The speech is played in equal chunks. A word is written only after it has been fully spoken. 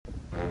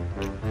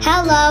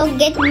Hello,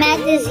 Get Mad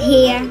is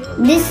here.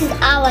 This is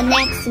our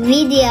next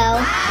video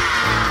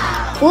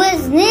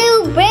with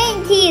new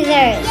brain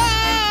teasers.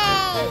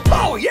 Yay!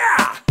 Oh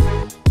yeah!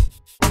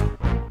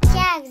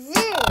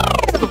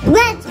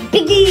 Let's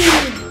begin.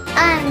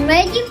 I'm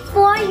ready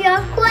for your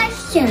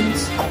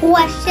questions.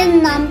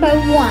 Question number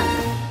 1.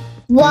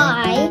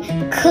 Why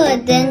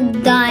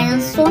couldn't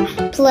dinosaur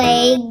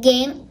play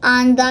game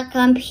on the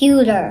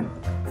computer?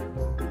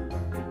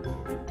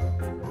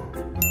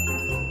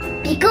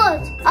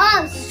 Because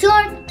of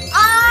short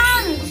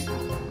arms.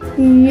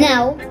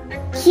 No.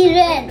 He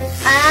ran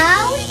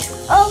out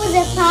of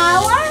the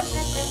power?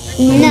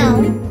 No,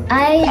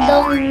 I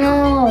don't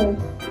know.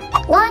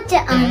 What's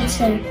the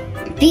answer?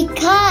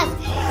 Because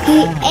he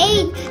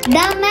ate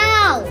the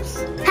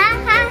mouse. Ha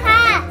ha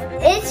ha!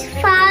 It's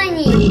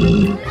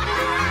funny.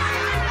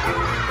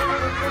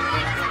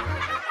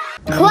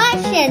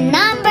 Question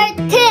number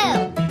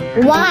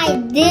 2. Why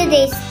did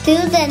a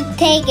student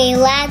take a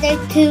ladder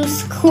to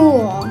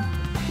school?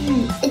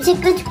 It's a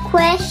good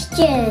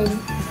question.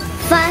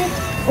 Fight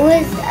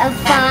with a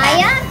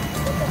fire?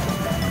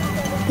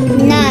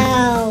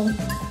 No.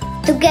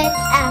 To get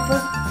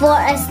apples for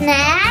a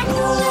snack?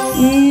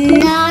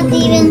 Not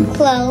even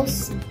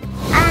close.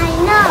 I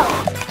know.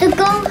 To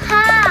go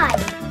high?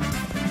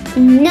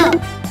 No.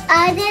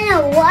 I didn't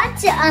know what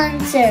to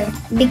answer.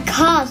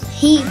 Because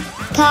he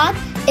thought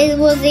it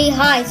was a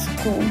high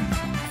school.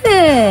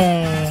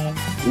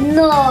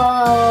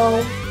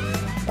 No.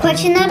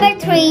 Question number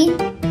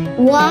 3.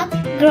 What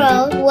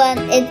grows when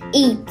it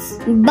eats,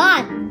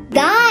 but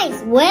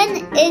dies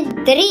when it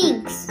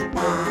drinks?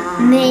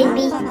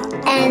 Maybe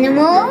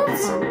animals?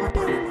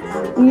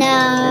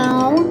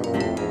 No.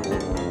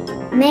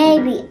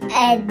 Maybe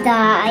a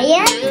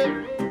diet?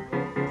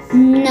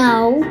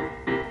 No.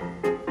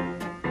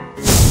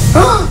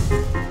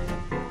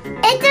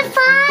 It's a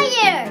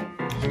fire!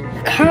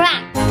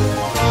 Correct.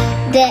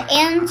 The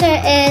answer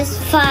is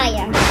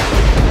fire.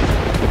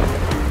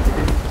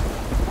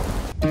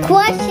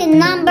 Question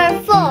number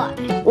 4.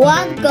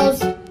 What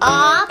goes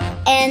up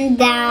and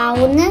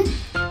down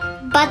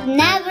but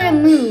never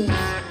moves?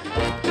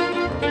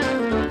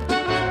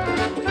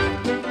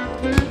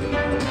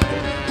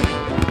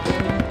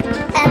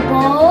 A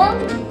ball?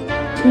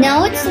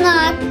 No, it's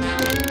not.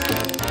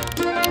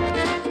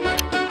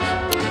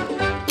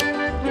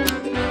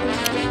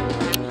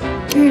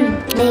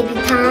 Maybe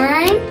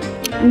time?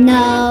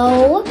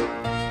 No.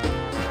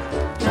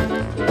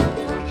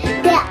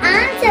 The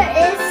answer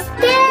is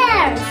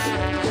stairs.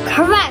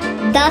 Correct,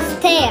 the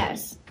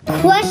stairs.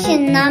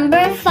 Question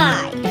number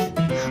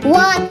 5.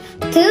 What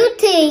 2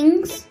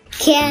 things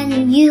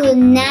can you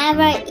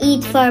never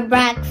eat for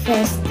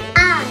breakfast?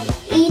 I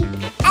eat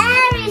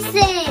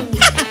everything.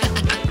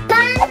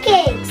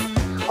 Pancakes,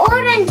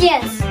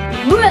 oranges,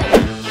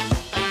 bread.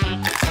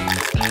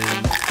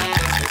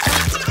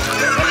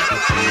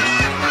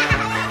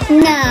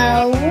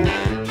 No,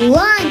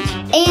 lunch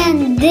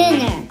and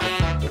dinner.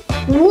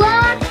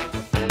 What?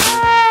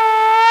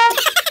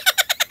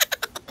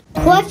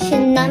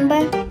 Question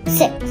number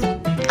 6.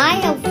 I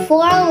have 4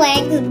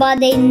 legs but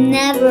they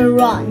never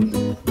run.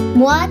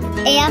 What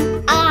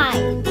am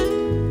I?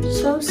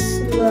 So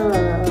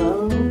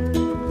slow.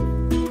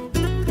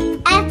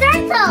 A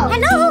turtle.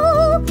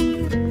 Hello.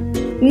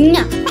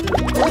 No.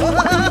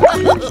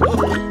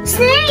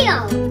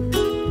 Snail.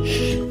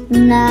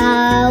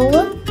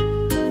 No.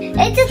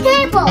 It's a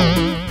table.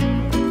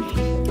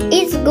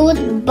 It's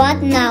good,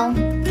 but no.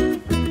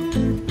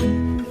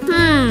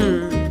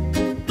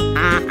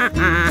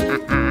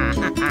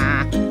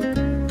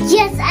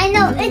 Yes, I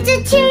know. It's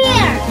a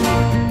chair.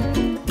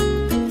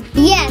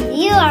 Yes,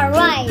 you are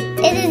right.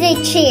 It is a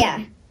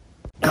chair.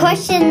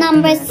 Question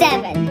number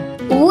 7.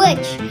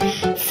 Which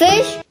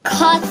fish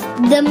costs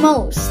the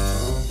most?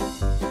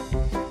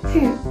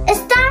 A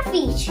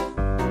starfish.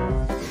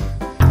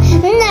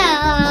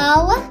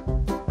 No.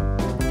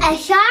 A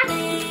shark?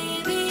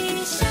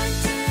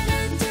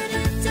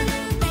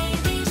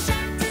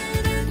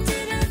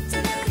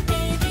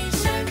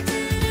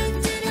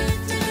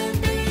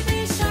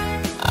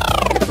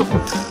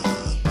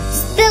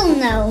 Still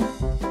no.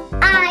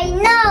 I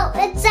know,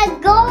 it's a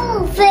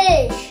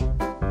goldfish.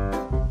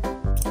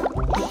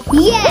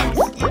 Yes,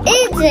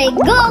 it's a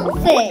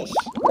goldfish.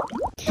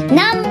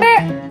 Number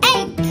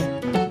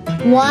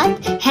 8.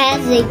 What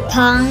has a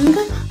tongue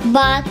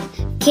but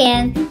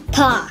can't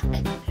talk?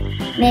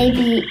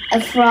 Maybe a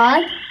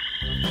frog?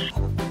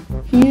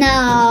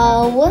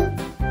 No.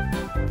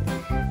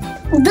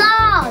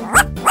 Dog.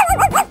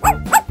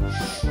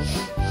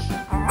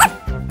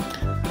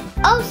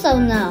 Also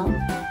no.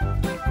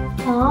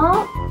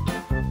 Oh.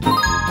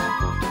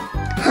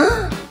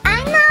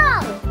 I know.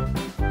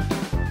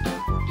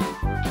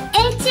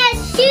 It's a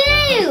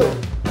shoe.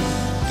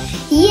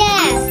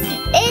 Yes,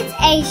 it's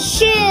a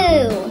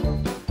shoe.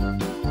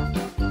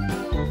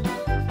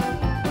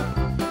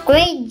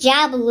 Great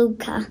job,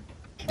 Luca.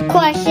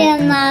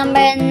 Question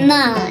number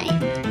 9.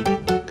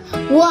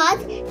 What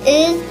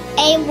is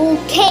a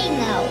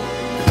volcano?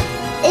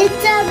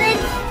 It's a big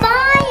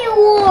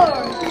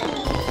firework.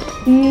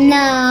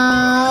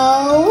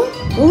 No.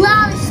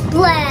 Love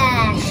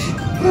splash.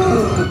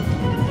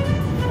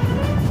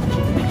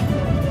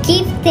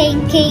 Keep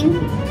thinking.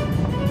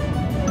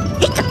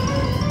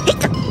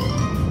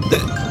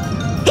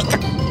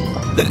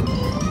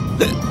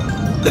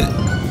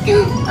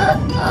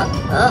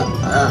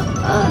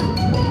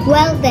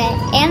 Well, the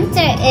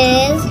answer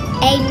is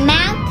a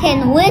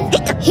mountain with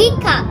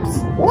hiccups.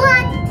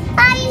 What?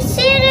 Are you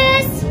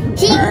serious?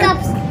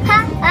 Hiccups.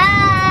 Ha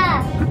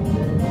ha.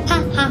 Ha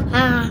ha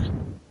ha.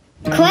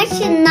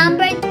 Question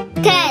number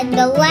 10,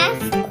 the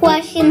last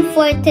question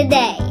for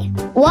today.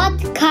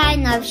 What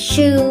kind of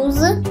shoes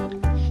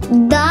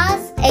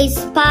does a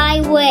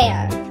spy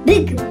wear?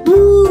 Big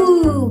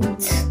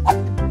boots.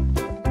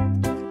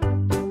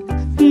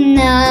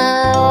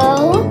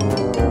 No.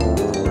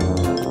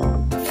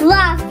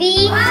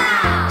 Fluffy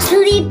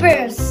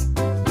slippers.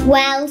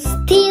 Well,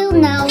 still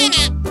no.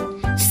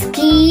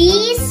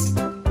 Skis?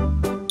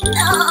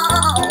 No.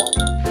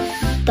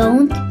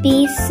 Don't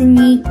be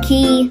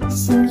sneaky.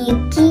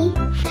 Sneaky?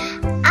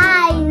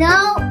 I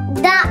know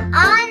the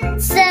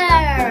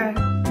answer.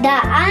 The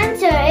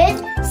answer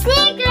is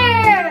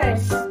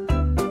sneakers.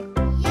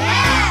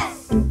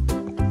 Yes!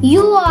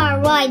 You are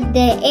right.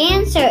 The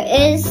answer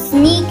is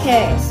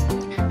sneakers.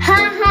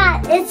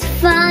 Haha, it's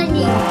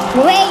funny.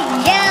 Great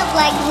job,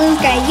 Like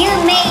Luca. You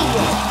made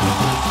it.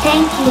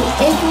 Thank you.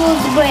 It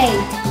was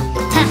great.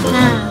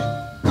 Haha.